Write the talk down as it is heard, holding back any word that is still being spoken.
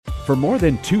For more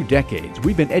than 2 decades,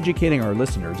 we've been educating our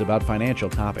listeners about financial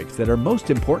topics that are most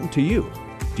important to you.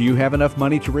 Do you have enough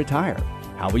money to retire?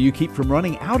 How will you keep from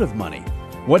running out of money?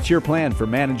 What's your plan for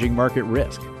managing market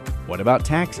risk? What about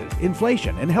taxes,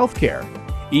 inflation, and healthcare?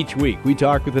 Each week, we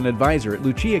talk with an advisor at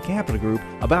Lucia Capital Group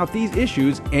about these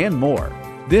issues and more.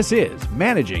 This is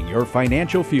Managing Your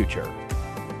Financial Future.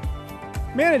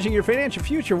 Managing Your Financial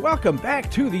Future. Welcome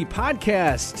back to the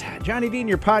podcast. Johnny Dean,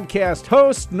 your podcast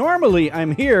host. Normally,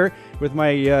 I'm here with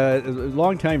my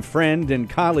longtime friend and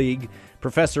colleague,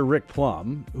 Professor Rick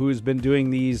Plum, who's been doing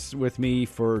these with me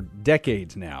for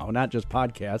decades now. Not just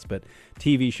podcasts, but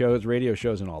TV shows, radio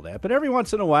shows, and all that. But every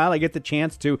once in a while, I get the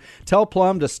chance to tell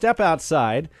Plum to step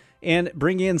outside and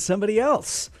bring in somebody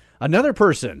else, another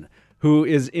person who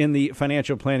is in the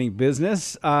financial planning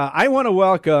business. I want to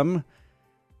welcome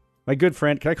my good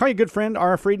friend. Can I call you good friend,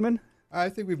 Ara Freedman? I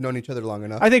think we've known each other long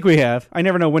enough. I think we have. I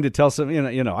never know when to tell some.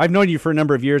 You know. I've known you for a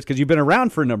number of years because you've been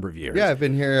around for a number of years. Yeah, I've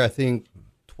been here, I think,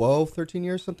 12, 13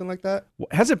 years, something like that.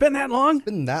 Has it been that long? It's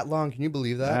been that long. Can you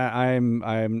believe that? I'm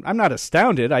not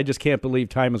astounded. I just can't believe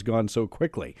time has gone so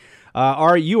quickly.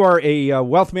 You are a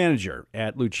wealth manager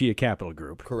at Lucia Capital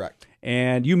Group. Correct.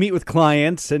 And you meet with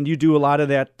clients, and you do a lot of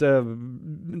that,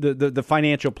 the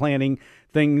financial planning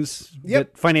things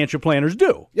that financial planners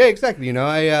do. Yeah, exactly.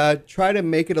 I try to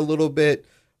make it a little bit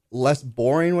less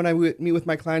boring when I meet with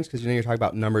my clients because, you're talking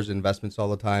about numbers and investments all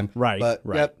the time. Right. But,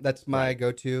 right. Yep, that's my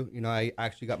go-to. I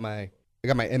actually got my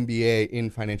MBA in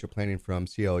financial planning from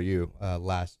CLU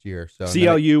last year. So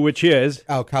CLU, which is?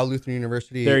 Cal Lutheran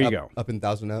University. There you go. Up in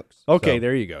Thousand Oaks. Okay, so.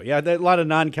 There you go. Yeah, a lot of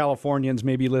non-Californians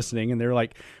may be listening, and they're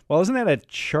like, "Well, isn't that a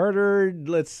chartered,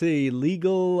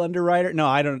 legal underwriter?" No,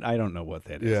 I don't know what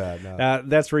that is. Yeah, no.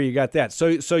 That's where you got that.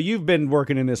 So you've been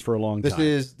working in this for a long time.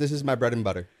 This is my bread and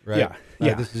butter, right?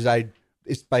 Yeah.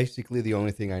 It's basically the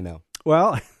only thing I know.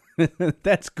 Well,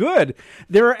 that's good.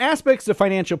 There are aspects of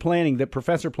financial planning that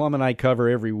Professor Plum and I cover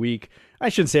every week. I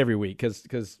shouldn't say every week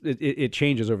because it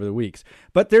changes over the weeks.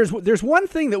 But there's one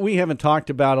thing that we haven't talked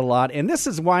about a lot, and this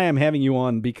is why I'm having you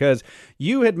on, because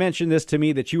you had mentioned this to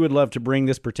me that you would love to bring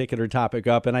this particular topic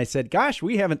up, and I said, gosh,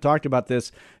 we haven't talked about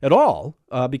this at all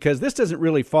because this doesn't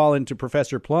really fall into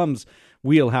Professor Plum's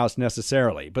wheelhouse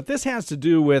necessarily. But this has to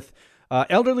do with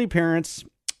elderly parents,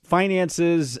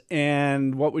 finances,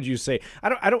 and what would you say?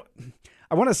 I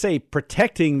want to say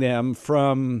protecting them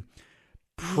from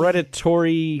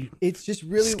predatory. It's just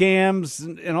really scams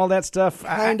and all that stuff.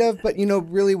 Kind of, but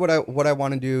really, what I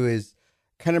want to do is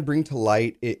kind of bring to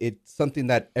light. It's something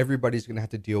that everybody's going to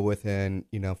have to deal with, and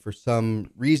for some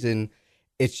reason,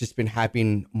 it's just been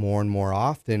happening more and more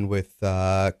often with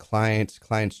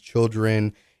clients'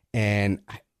 children, and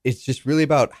it's just really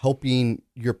about helping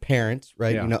your parents,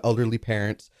 right? Yeah. Elderly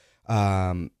parents.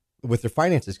 With their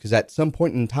finances, because at some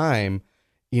point in time,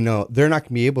 they're not going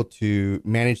to be able to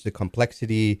manage the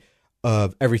complexity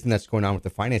of everything that's going on with the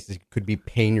finances. It could be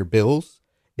paying your bills.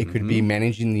 It could be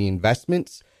managing the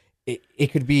investments.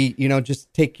 It could be,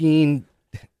 just taking,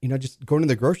 just going to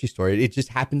the grocery store. It just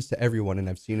happens to everyone, and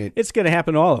I've seen it. It's going to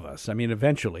happen to all of us. I mean,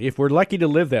 eventually, if we're lucky to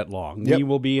live that long, we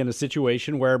will be in a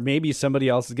situation where maybe somebody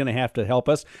else is going to have to help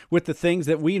us with the things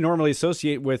that we normally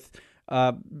associate with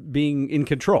being in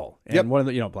control. And one of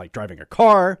the, like driving a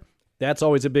car, that's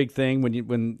always a big thing when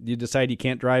you decide you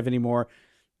can't drive anymore.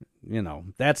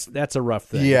 That's a rough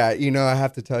thing. Yeah, I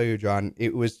have to tell you, John,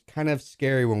 it was kind of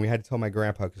scary when we had to tell my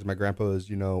grandpa, because my grandpa was,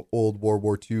 old World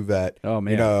War II vet. Oh,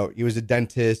 man. He was a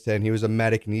dentist and he was a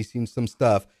medic and he's seen some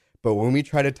stuff. But when we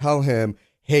try to tell him,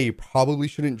 hey, you probably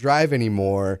shouldn't drive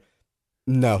anymore.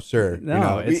 No, sir.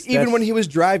 No, even when he was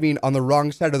driving on the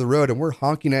wrong side of the road and we're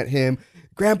honking at him,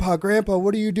 Grandpa,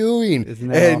 what are you doing?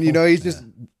 And, he's just,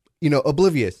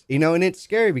 oblivious, and it's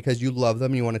scary because you love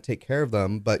them, you want to take care of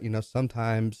them, but,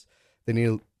 sometimes they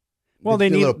need they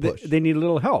need a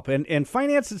little help. And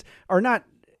finances are not,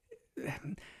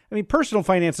 personal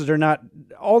finances are not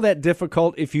all that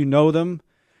difficult if you know them.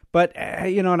 But,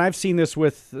 and I've seen this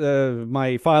with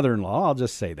my father-in-law. I'll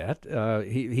just say that.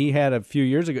 He had a few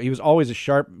years ago, he was always a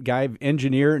sharp guy,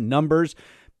 engineer, numbers,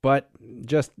 but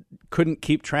just couldn't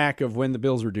keep track of when the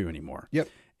bills were due anymore. Yep.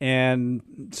 And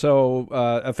so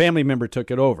a family member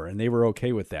took it over, and they were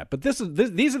okay with that. But these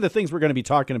are the things we're going to be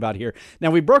talking about here.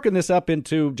 Now, we've broken this up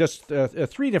into just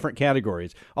 3 different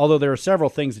categories, although there are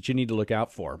several things that you need to look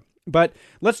out for. But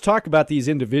let's talk about these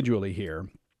individually here.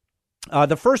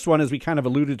 The first one, as we kind of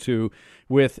alluded to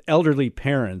with elderly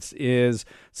parents, is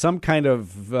some kind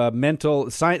of mental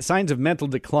signs of mental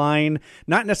decline,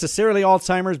 not necessarily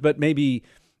Alzheimer's, but maybe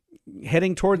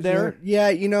heading toward there.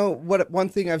 Yeah, one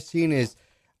thing I've seen is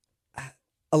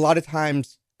a lot of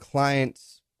times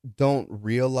clients don't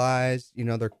realize,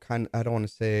 they're I don't want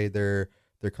to say they're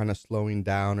kind of slowing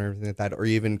down or anything like that, or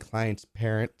even clients'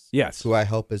 parents, Yes, who I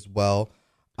help as well.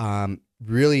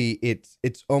 Really, it's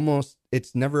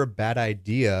never a bad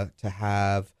idea to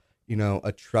have,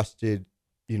 a trusted,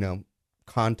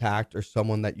 contact or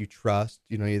someone that you trust,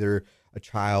 either a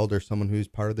child or someone who's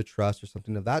part of the trust or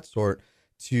something of that sort,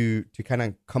 to kind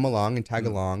of come along and tag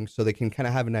along, so they can kind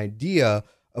of have an idea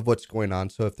of what's going on.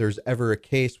 So if there's ever a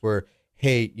case where,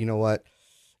 hey, you know what,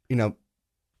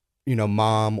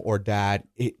 mom or dad,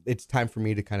 it's time for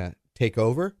me to kind of take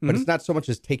over, but it's not so much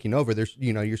as taking over. There's,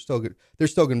 they're still going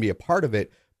to be a part of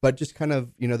it, but just kind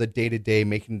of, the day-to-day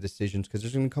making decisions, because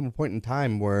there's going to come a point in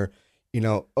time where,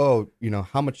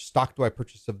 how much stock do I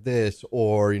purchase of this,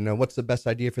 or, what's the best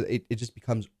idea for it just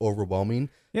becomes overwhelming.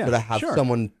 Yeah, so to have sure.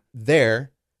 someone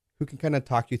there who can kind of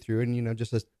talk you through, and,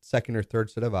 just a second or third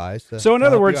set of eyes. So in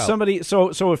other words, somebody,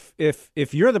 so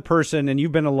if you're the person and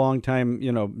you've been a long time,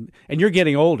 and you're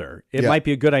getting older, it might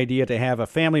be a good idea to have a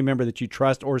family member that you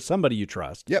trust, or somebody you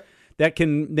trust. Yep. That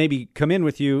can maybe come in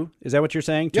with you. Is that what you're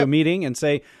saying? To a meeting and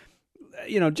say,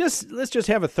 let's just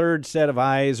have a third set of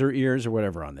eyes or ears or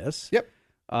whatever on this. Yep.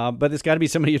 But it's got to be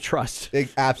somebody you trust.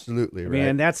 Absolutely, right.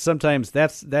 And that's sometimes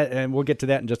and we'll get to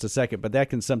that in just a second. But that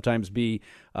can sometimes be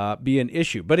an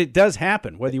issue. But it does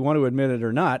happen, whether you want to admit it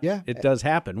or not. Yeah, it does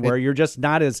happen where you're just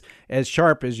not as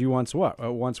sharp as you once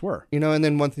were. And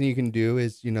then one thing you can do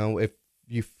is, if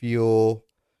you feel,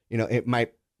 it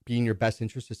might be in your best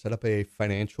interest to set up a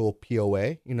financial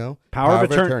POA. Power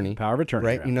of attorney. Power of attorney.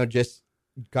 Right. Yeah. Just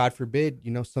God forbid,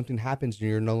 something happens and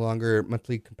you're no longer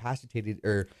mentally capacitated,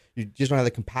 or you just don't have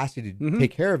the capacity to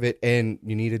take care of it, and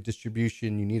you need a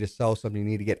distribution, you need to sell something, you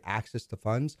need to get access to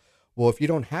funds. Well, if you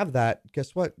don't have that,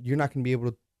 guess what? You're not going to be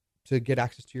able to get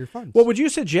access to your funds. Well, would you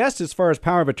suggest, as far as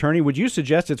power of attorney, would you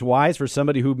suggest it's wise for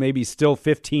somebody who may be still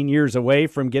 15 years away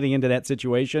from getting into that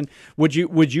situation? Would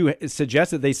you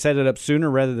suggest that they set it up sooner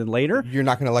rather than later? You're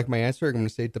not going to like my answer. I'm going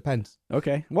to say it depends.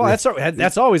 Okay. Well,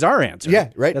 that's always our answer.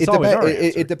 Yeah, right. That's always our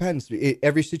answer. It depends.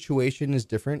 Every situation is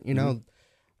different.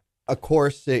 Of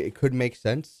course, it could make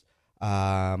sense,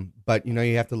 but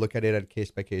you have to look at it at a case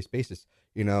by case basis.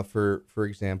 For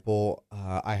example,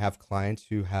 I have clients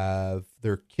who have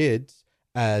their kids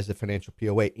as a financial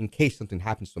POA in case something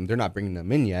happens to them. They're not bringing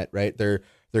them in yet, right? They're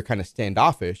kind of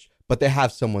standoffish, but they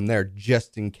have someone there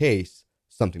just in case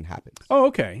something happens. Oh,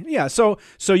 okay. Yeah. So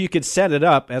you could set it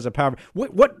up as a power.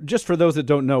 What just for those that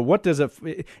don't know, what does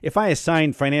if I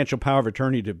assign financial power of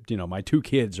attorney to, my two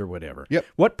kids or whatever,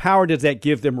 what power does that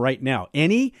give them right now?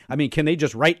 Any? I mean, can they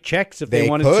just write checks if they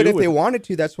wanted to? If they wanted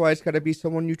to. That's why it's got to be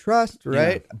someone you trust,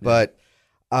 right? Yeah. But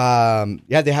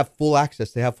they have full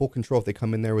access. They have full control if they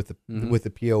come in there with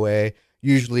the POA.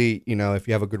 Usually, if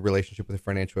you have a good relationship with a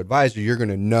financial advisor, you're going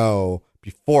to know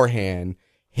beforehand,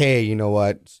 hey, you know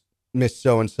what, Miss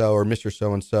So-and-so or Mr.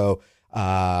 So-and-so,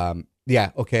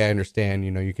 okay, I understand.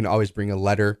 You can always bring a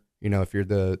letter, if you're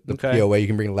the POA, you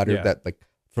can bring a letter that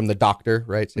from the doctor,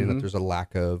 right? Saying that there's a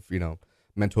lack of,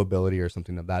 mental ability or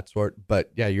something of that sort.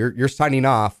 But yeah, you're signing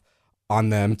off on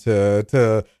them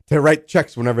to write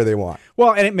checks whenever they want.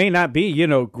 Well, and it may not be,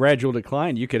 gradual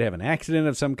decline. You could have an accident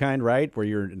of some kind, right? Where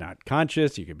you're not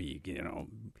conscious. You could be,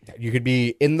 you could be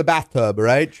in the bathtub,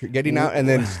 right? Getting out and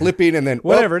then slipping and then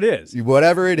whatever it is.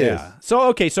 Whatever it is.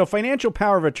 So financial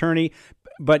power of attorney,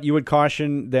 but you would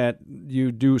caution that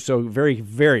you do so very,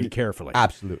 very carefully.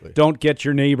 Absolutely. Don't get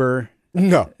your neighbor.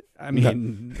 No. I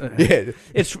mean,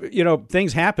 it's,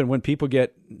 things happen when people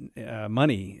get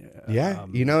money. Yeah.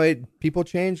 People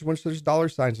change once there's dollar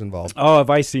signs involved. Oh,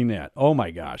 have I seen that? Oh my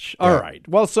gosh. All right.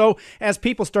 Well, so as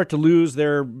people start to lose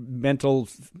their mental,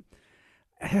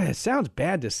 it sounds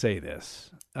bad to say this.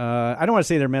 I don't want to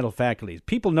say their mental faculties.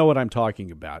 People know what I'm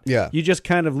talking about. Yeah. You just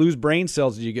kind of lose brain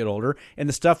cells as you get older, and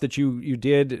the stuff that you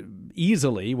did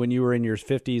easily when you were in your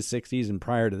 50s, 60s, and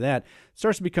prior to that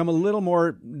starts to become a little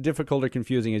more difficult or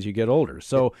confusing as you get older.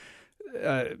 So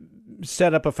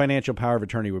set up a financial power of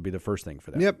attorney would be the first thing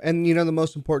for that. Yep. And, the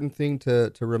most important thing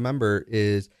to remember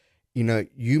is,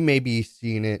 you may be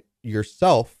seeing it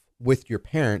yourself with your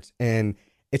parents, and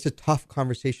it's a tough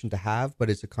conversation to have, but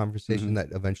it's a conversation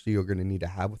that eventually you're going to need to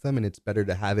have with them. And it's better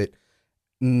to have it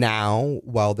now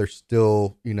while they're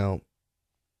still, how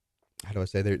do I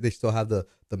say, they still have the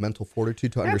mental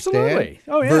fortitude to understand. Absolutely.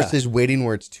 Oh, yeah. Versus waiting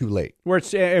where it's too late.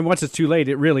 And once it's too late,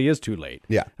 it really is too late.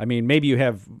 Yeah. I mean, maybe you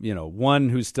have, one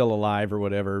who's still alive or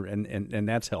whatever, and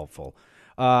that's helpful.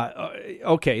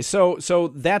 Okay,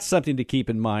 so that's something to keep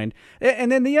in mind. And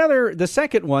then the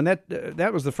second one,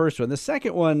 that was the first one. The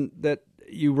second one that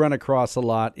you run across a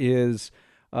lot is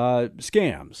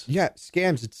scams. Yeah,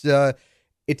 scams.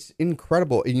 it's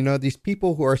incredible. And, these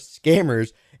people who are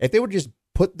scammers, if they would just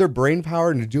put their brain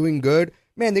power into doing good,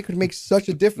 man, they could make such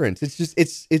a difference. It's just,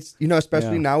 it's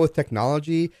especially now with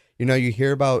technology, you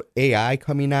hear about AI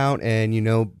coming out and,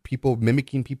 people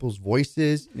mimicking people's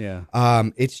voices. Yeah.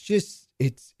 It's just,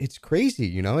 it's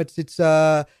crazy.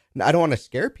 I don't want to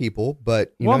scare people,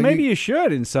 but maybe you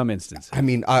should in some instances. I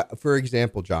mean, for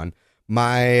example, John,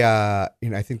 my,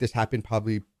 I think this happened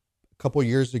probably a couple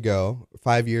years ago,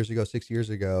 5 years ago, 6 years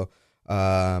ago.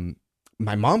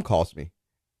 My mom calls me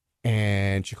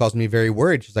and she calls me very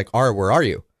worried. She's like, Ara, where are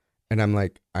you? And I'm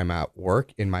like, I'm at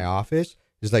work in my office.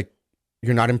 She's like,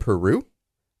 you're not in Peru?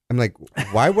 I'm like,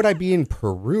 why would I be in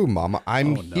Peru, Mom?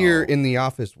 I'm here in the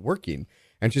office working.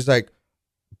 And she's like,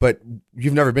 but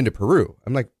you've never been to Peru.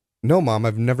 I'm like, no, Mom,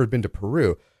 I've never been to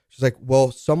Peru. She's like,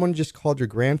 well, someone just called your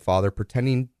grandfather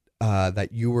pretending that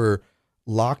you were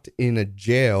locked in a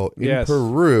jail in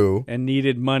Peru and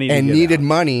needed money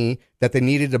that they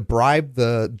needed to bribe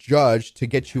the judge to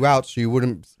get you out so you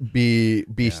wouldn't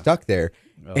be stuck there.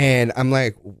 Oh. And I'm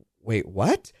like, wait,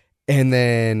 what? And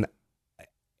then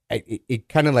it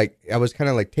kind of like, I was kind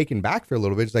of like taken back for a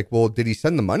little bit. It's like, well, did he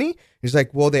send the money? He's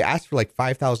like, well, they asked for like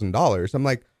 $5,000. I'm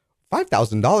like,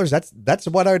 $5,000? That's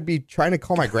what I would be trying to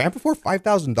call my grandpa for?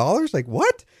 $5,000? Like,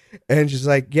 what? And she's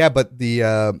like, yeah, but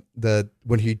the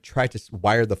when he tried to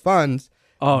wire the funds,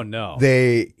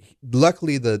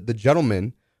 luckily the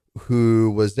gentleman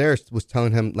who was there was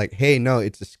telling him like, hey, no,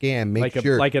 it's a scam. Make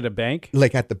sure, like at a bank,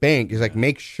 like at the bank, he's like,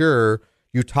 make sure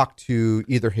you talk to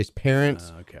either his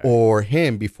parents or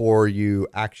him before you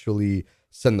actually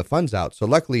send the funds out. So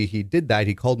luckily he did that.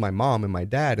 He called my mom and my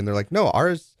dad, and they're like, no,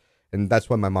 ours. And that's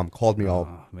when my mom called me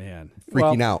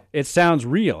freaking out. It sounds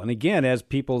real. And again, as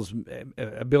people's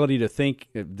ability to think,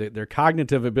 their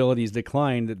cognitive abilities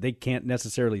decline, that they can't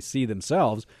necessarily see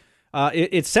themselves,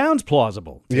 it sounds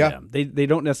plausible to them. They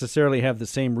don't necessarily have the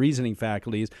same reasoning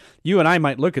faculties. You and I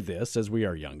might look at this as we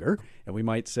are younger, and we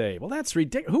might say, well, that's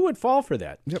ridiculous. Who would fall for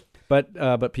that? Yep.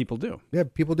 But people do. Yeah,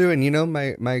 people do. And,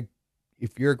 my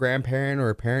if you're a grandparent or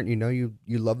a parent, you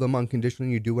love them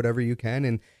unconditionally. You do whatever you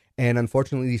can. And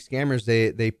unfortunately, these scammers,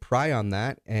 they pry on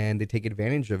that and they take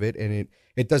advantage of it. And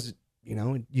it does,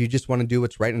 you just want to do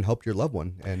what's right and help your loved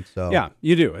one. And so. Yeah,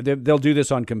 you do. They'll do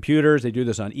this on computers. They do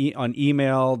this on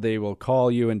email. They will call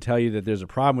you and tell you that there's a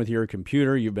problem with your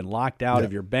computer. You've been locked out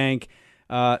of your bank.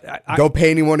 Don't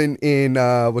pay anyone in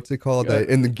what's it called?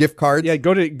 In the gift cards. Yeah,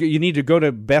 you need to go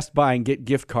to Best Buy and get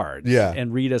gift cards. Yeah.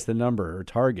 And read us the number or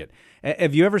Target.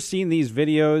 Have you ever seen these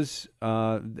videos?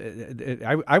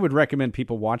 I would recommend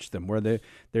people watch them where they're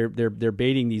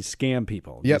baiting these scam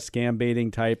people. Yep. These scam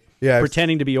baiting type. Yeah.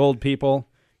 Pretending to be old people.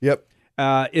 Yep.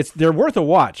 They're worth a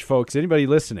watch, folks. Anybody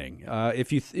listening,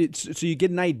 so you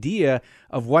get an idea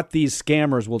of what these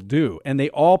scammers will do, and they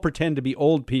all pretend to be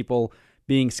old people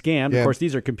being scammed. Of course,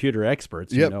 these are computer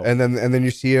experts. Yep. And then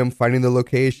you see them finding the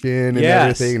location and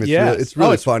everything. And it's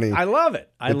really funny. I love it.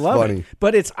 I love it.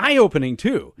 But it's eye-opening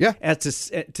too. Yeah. As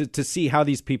to see how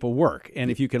these people work,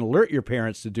 and if you can alert your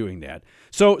parents to doing that.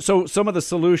 So some of the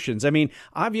solutions. I mean,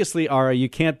 obviously, Ara, you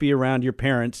can't be around your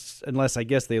parents unless I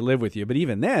guess they live with you. But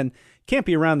even then, can't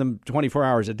be around them 24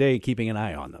 hours a day, keeping an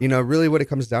eye on them. Really, what it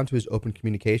comes down to is open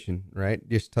communication, right?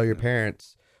 Just tell your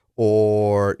parents.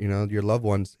 Or, your loved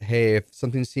ones, hey, if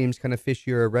something seems kind of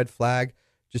fishy or a red flag,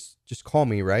 just call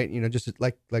me, right? Just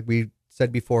like we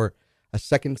said before, a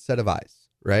second set of eyes,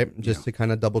 right? Just to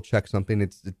kind of double check something.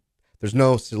 There's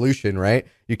no solution, right?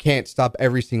 You can't stop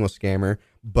every single scammer,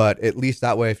 but at least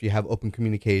that way, if you have open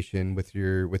communication with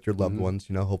your loved ones,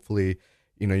 hopefully,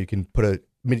 you can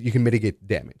mitigate the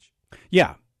damage.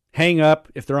 Yeah. Hang up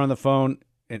if they're on the phone.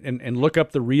 And look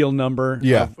up the real number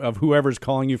of whoever's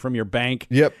calling you from your bank.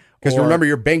 Yep. Because remember,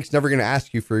 your bank's never going to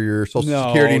ask you for your social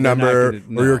security number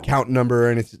or your account number,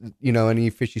 and it's any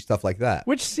fishy stuff like that.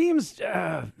 Which seems,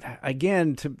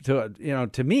 again,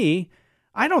 to me,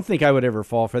 I don't think I would ever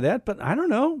fall for that. But I don't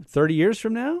know, 30 years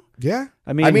from now. Yeah.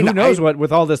 I mean who knows what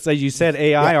with all this, as you said,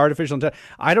 AI, artificial intelligence.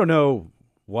 I don't know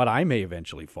what I may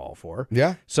eventually fall for.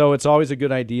 Yeah. So it's always a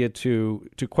good idea to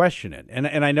question it.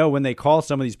 And I know when they call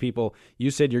some of these people,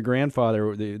 you said your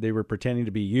grandfather, they were pretending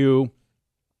to be you.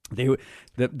 The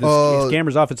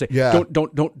scammers often say,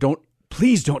 don't,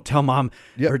 please don't tell mom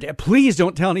or dad, please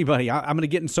don't tell anybody. I'm going to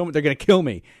get in so much, they're going to kill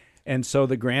me. And so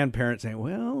the grandparents say,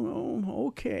 well,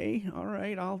 okay, all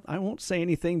right, I won't say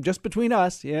anything, just between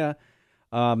us. Yeah.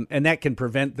 And that can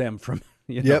prevent them from,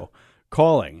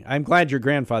 calling. I'm glad your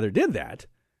grandfather did that.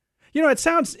 It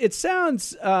sounds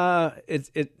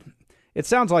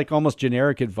like almost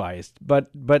generic advice, but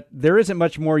there isn't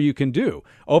much more you can do.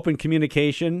 Open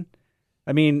communication,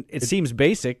 I mean, it seems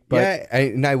basic, but yeah,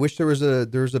 and I wish there was a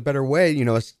better way,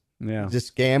 just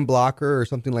scam blocker or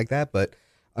something like that. But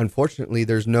unfortunately,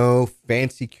 there's no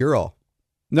fancy cure all.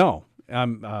 no.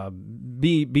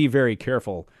 Be very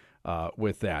careful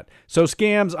with that. So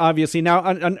scams, obviously. Now,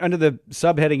 under the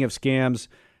subheading of scams,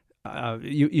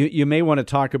 you may want to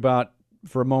talk about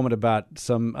for a moment about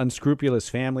some unscrupulous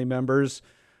family members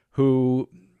who,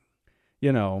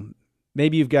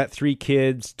 maybe you've got 3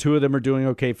 kids, 2 of them are doing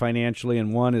okay financially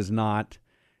and 1 is not,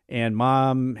 and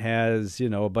mom has,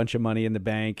 a bunch of money in the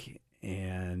bank,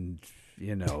 and,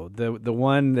 the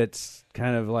one that's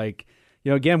kind of like,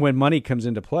 again, when money comes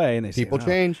into play and they People say,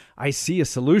 change. I see a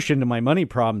solution to my money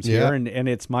problems here, and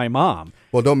it's my mom.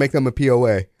 Well, don't make them a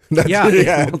POA. Well,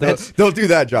 don't do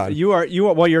that, John.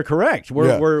 Well, you're correct.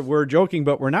 Yeah. We're joking,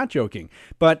 but we're not joking.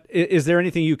 But is there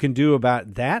anything you can do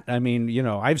about that? I mean,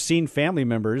 I've seen family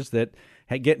members that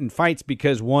get in fights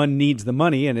because one needs the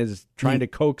money and is trying to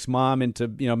coax mom into,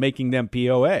 making them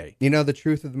POA. The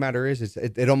truth of the matter is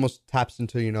it almost taps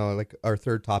into, like our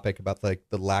third topic about like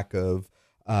the lack of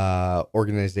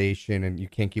organization, and you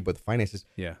can't keep with the finances.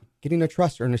 Yeah. Getting a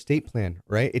trust or an estate plan,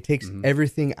 right? It takes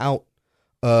everything out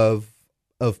of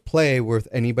play with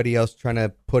anybody else trying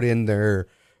to put in their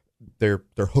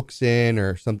hooks in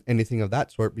or anything of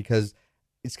that sort, because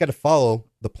it's got to follow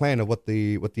the plan of what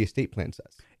the estate plan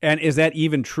says. And is that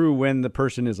even true when the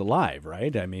person is alive,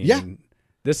 right? I mean,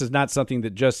 this is not something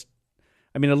that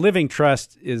a living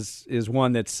trust is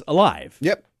one that's alive.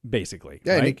 Yep. Basically.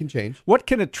 Yeah, right? and it can change. What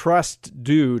can a trust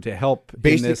do to help?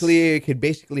 Basically, it could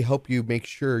basically help you make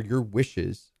sure your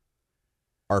wishes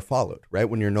are followed, right?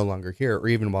 When you're no longer here, or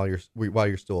even while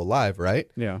you're still alive, right?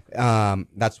 Yeah.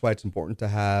 That's why it's important to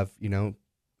have,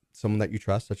 someone that you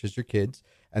trust, such as your kids,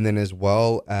 and then as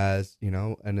well as,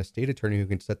 an estate attorney who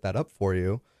can set that up for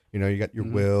you. You got your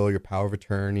will, your power of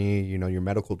attorney, your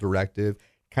medical directive,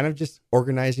 kind of just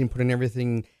organizing, putting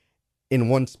everything in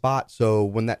one spot. So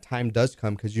when that time does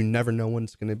come, because you never know when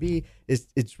it's going to be, it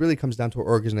really comes down to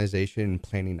organization and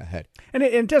planning ahead. And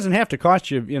it doesn't have to cost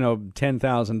you,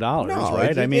 $10,000,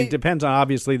 right? It depends on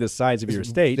obviously the size of your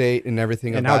estate and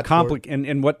everything, and how complicated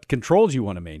and what controls you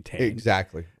want to maintain.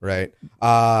 Exactly, right. But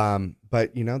I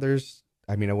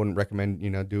wouldn't recommend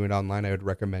doing it online. I would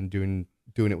recommend doing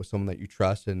it with someone that you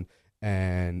trust and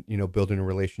building a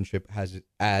relationship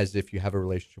as if you have a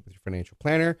relationship with your financial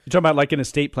planner. You're talking about like an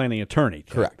estate planning attorney.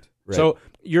 Correct. Right. So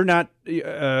you're not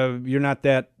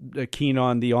that keen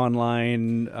on the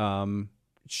online.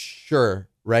 Sure.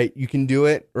 Right. You can do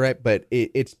it. Right. But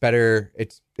it's better.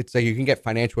 It's like you can get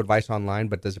financial advice online,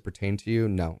 but does it pertain to you?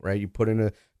 No. Right. You put in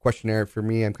a questionnaire. For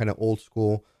me, I'm kind of old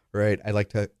school. Right. I like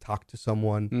to talk to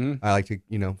someone. Mm-hmm. I like to,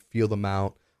 feel them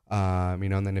out.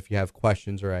 And then if you have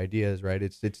questions or ideas, right,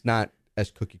 it's not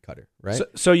as cookie cutter, right?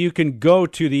 So you can go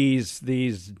to these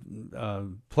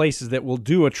places that will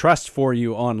do a trust for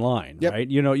you online, yep. right?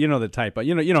 You know the type of,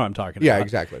 what I'm talking about. Yeah,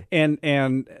 exactly. And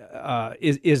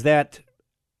is that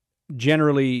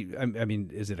generally,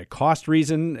 is it a cost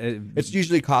reason? It's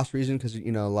usually a cost reason because,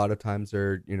 a lot of times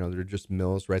they're just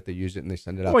mills, right? They use it and they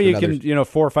send it out. Well, you can,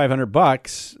 $400 or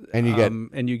 $500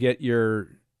 and you get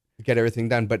get everything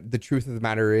done. But the truth of the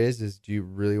matter is do you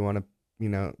really want to,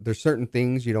 there's certain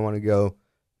things you don't want to go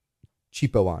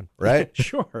cheapo on, right?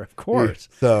 Sure, of course.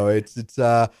 So it's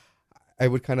I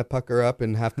would kind of pucker up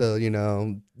and have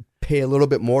to, pay a little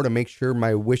bit more to make sure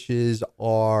my wishes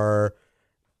are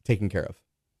taken care of.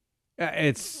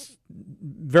 It's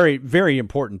very, very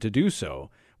important to do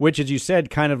so, which, as you said,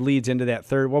 kind of leads into that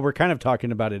third, well, we're kind of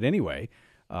talking about it anyway,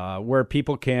 where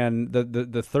people can,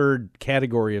 the third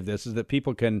category of this is that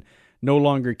people can no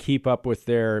longer keep up with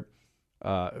their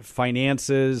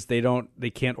finances. They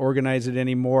can't organize it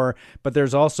anymore. But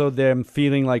there's also them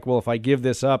feeling like, well, if I give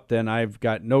this up, then I've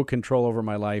got no control over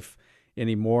my life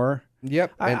anymore.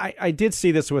 Yep. I did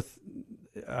see this with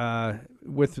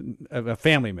a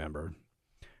family member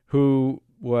who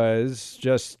was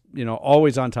just,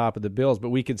 always on top of the bills, but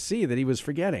we could see that he was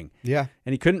forgetting. Yeah.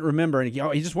 And he couldn't remember. And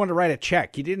he just wanted to write a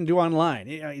check. He didn't do online.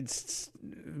 He'd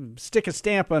stick a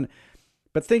stamp on,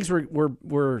 but things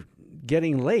were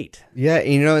getting late. Yeah.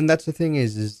 And that's the thing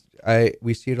is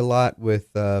we see it a lot with,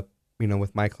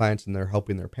 with my clients, and they're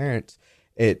helping their parents.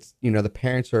 It's, the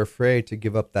parents are afraid to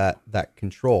give up that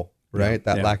control, right?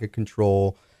 Yeah. That lack of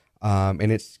control.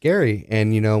 And it's scary.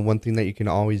 And, one thing that you can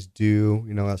always do,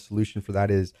 a solution for that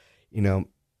is,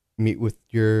 meet with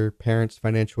your parents'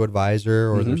 financial advisor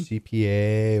or their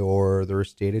CPA or their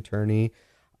estate attorney,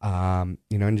 and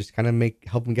just kind of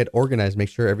help them get organized, make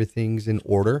sure everything's in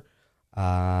order.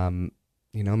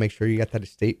 Make sure you got that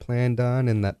estate plan done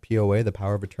and that POA, the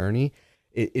power of attorney.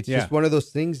 It's just one of those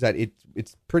things that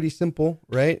it's pretty simple,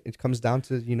 right? It comes down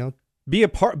to, be a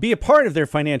part of their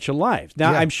financial lives.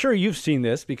 Now, I'm sure you've seen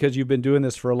this because you've been doing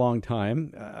this for a long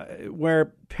time,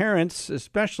 where parents,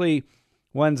 especially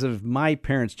ones of my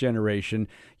parents' generation,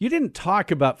 you didn't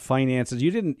talk about finances.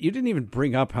 You didn't even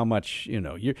bring up how much,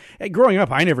 growing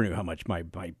up, I never knew how much my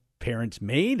parents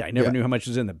made. I never knew how much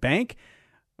was in the bank.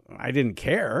 I didn't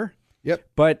care. Yep.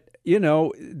 But,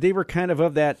 they were kind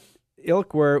of that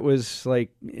ilk where it was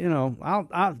like,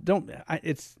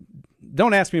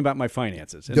 don't ask me about my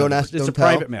finances. It's a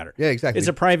private matter. Yeah, exactly. It's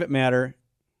a private matter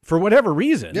for whatever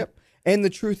reason. Yep. And the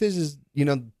truth is,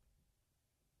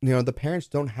 the parents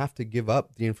don't have to give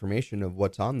up the information of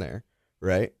what's on there,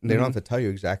 right? They don't have to tell you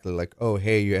exactly like, oh,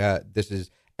 hey, this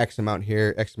is X amount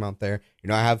here, X amount there.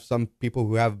 I have some people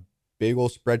who have big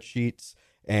old spreadsheets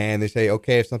and they say,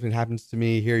 okay, if something happens to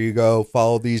me, here you go,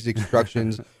 follow these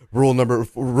instructions. Rule number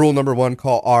 1,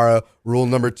 call Ara. Rule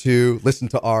number 2, listen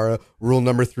to Ara. Rule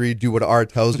number 3, do what Ara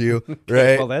tells you,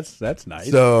 right? Well, that's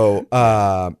nice. So,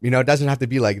 it doesn't have to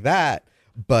be like that,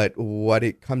 but what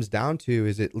it comes down to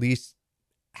is at least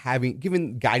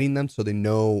guiding them so they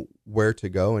know where to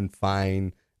go and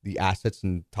find the assets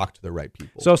and talk to the right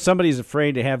people. So if somebody's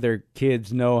afraid to have their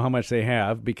kids know how much they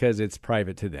have because it's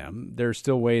private to them, there's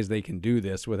still ways they can do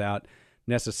this without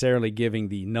necessarily giving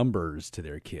the numbers to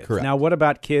their kids. Correct. Now, what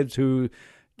about kids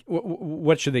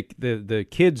what should the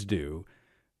kids do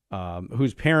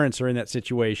whose parents are in that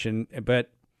situation,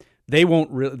 but they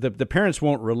won't. The parents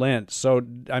won't relent. So,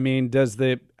 I mean,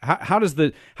 how does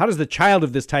the child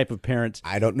of this type of parent?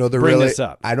 I don't know bring this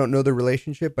up. I don't know the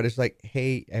relationship, but it's like,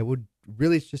 hey,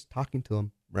 it's just talking to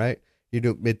them, right?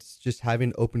 It's just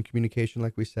having open communication,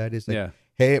 like we said. Is like,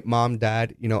 hey, mom,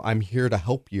 dad, I'm here to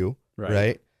help you,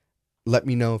 right? Let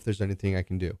me know if there's anything I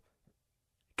can do.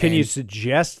 Can you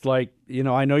suggest, like,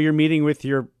 I know you're meeting with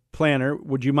your planner.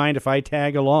 Would you mind if I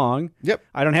tag along? Yep.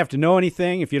 I don't have to know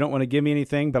anything if you don't want to give me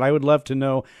anything, but I would love to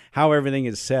know how everything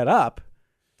is set up.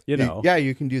 Yeah,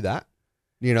 you can do that.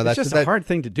 It's that's just a hard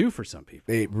thing to do for some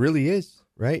people. It really is,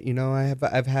 right?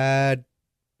 I've had,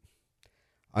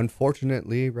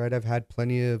 unfortunately, right, I've had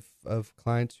plenty of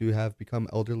clients who have become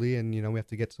elderly and, we have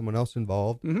to get someone else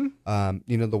involved. Mm-hmm.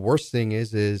 The worst thing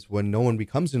is when no one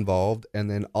becomes involved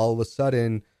and then all of a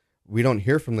sudden we don't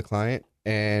hear from the client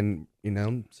and,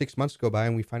 6 months go by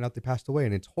and we find out they passed away,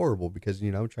 and it's horrible because,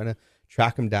 trying to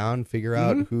track them down, figure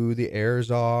out who the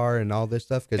heirs are and all this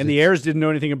stuff. And the heirs didn't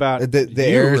know anything about the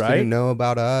heirs right? didn't know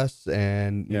about us.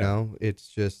 And, it's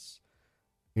just,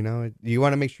 you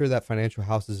want to make sure that financial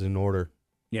house is in order.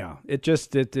 Yeah,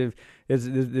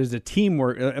 there's a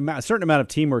teamwork, a certain amount of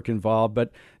teamwork involved,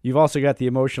 but you've also got the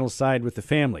emotional side with the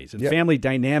families, and family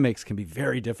dynamics can be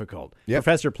very difficult. Yep.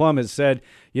 Professor Plum has said,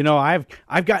 I've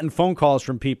gotten phone calls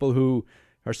from people who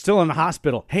are still in the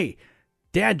hospital. Hey,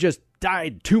 Dad just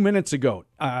died 2 minutes ago.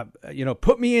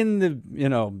 Put me in the,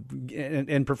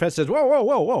 and Professor says,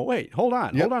 whoa, wait, hold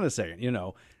on a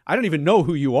second. I don't even know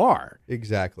who you are.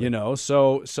 Exactly.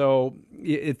 So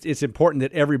it's important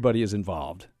that everybody is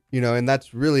involved. And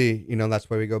that's really, that's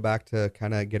why we go back to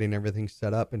kind of getting everything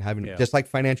set up and having, just like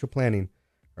financial planning,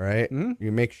 all right? Mm-hmm.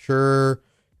 You make sure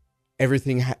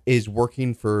everything is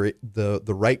working for the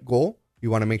right goal. You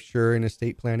want to make sure in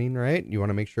estate planning, right? You want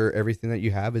to make sure everything that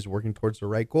you have is working towards the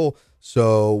right goal.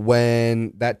 So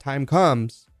when that time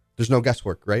comes, there's no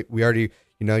guesswork, right? We already,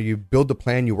 you build the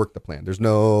plan, you work the plan. There's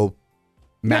no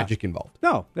magic involved.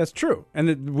 No, that's true.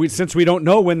 And since we don't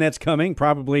know when that's coming,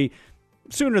 probably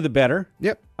sooner the better.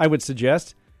 Yep. I would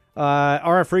suggest.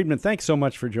 Ara Freedman, thanks so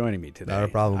much for joining me today. Not a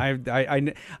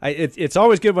problem. It's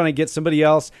always good when I get somebody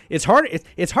else. It's hard.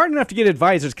 It's hard enough to get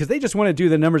advisors because they just want to do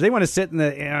the numbers. They want to sit in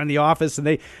the office and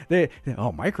they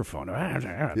microphone. I'm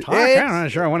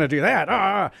not sure I want to do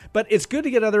that. But it's good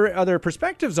to get other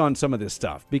perspectives on some of this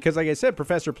stuff because, like I said,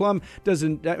 Professor Plum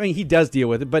doesn't. I mean, he does deal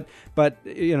with it, but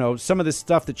some of this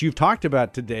stuff that you've talked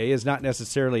about today is not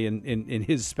necessarily in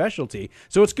his specialty.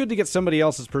 So it's good to get somebody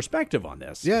else's perspective on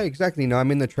this. Yeah, exactly.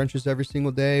 I'm in the trenches every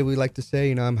single day. We like to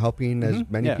say, I'm helping as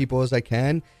many people as I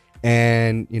can.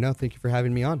 And, thank you for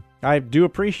having me on. I do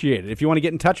appreciate it. If you want to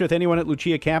get in touch with anyone at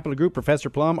Lucia Capital Group,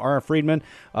 Professor Plum, Ara Freedman,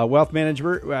 wealth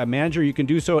manager, you can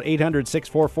do so at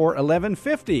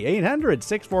 800-644-1150.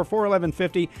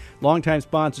 800-644-1150. Longtime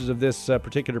sponsors of this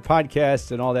particular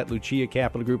podcast and all that Lucia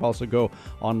Capital Group. Also go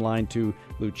online to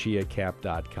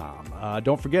luciacap.com.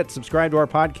 Don't forget, subscribe to our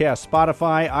podcast,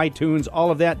 Spotify, iTunes,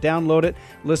 all of that. Download it.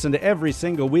 Listen to every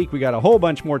single week. We got a whole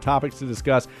bunch more topics to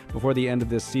discuss before the end of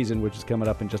this season, which is coming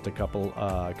up in just a couple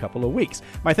of weeks.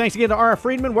 My thanks again to Ara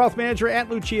Freedman, wealth manager at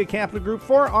Lucia Capital Group.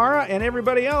 For Ara and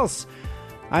everybody else,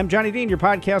 I'm Johnny Dean, your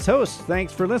podcast host.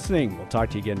 Thanks for listening. We'll talk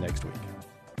to you again next week.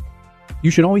 You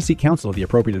should always seek counsel of the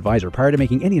appropriate advisor prior to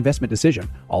making any investment decision.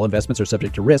 All investments are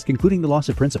subject to risk, including the loss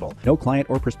of principal. No client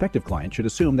or prospective client should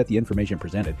assume that the information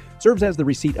presented serves as the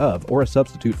receipt of or a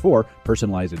substitute for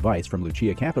personalized advice from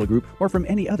Lucia Capital Group or from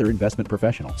any other investment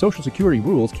professional. Social Security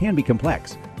rules can be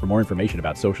complex. For more information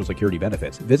about Social Security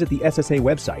benefits, visit the SSA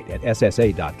website at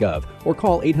ssa.gov or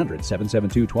call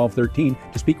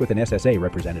 800-772-1213 to speak with an SSA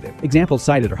representative. Examples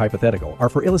cited are hypothetical, are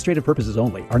for illustrative purposes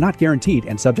only, are not guaranteed,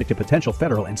 and subject to potential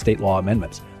federal and state law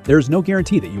amendments. There is no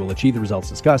guarantee that you will achieve the results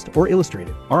discussed or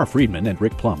illustrated. Ara Freedman and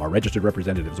Rick Plum are registered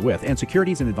representatives with and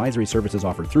securities and advisory services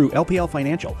offered through LPL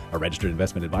Financial, a registered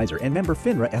investment advisor and member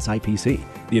FINRA SIPC.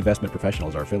 The investment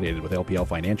professionals are affiliated with LPL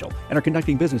Financial and are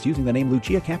conducting business using the name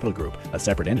Lucia Capital Group, a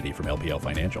separate entity from LPL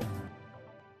Financial.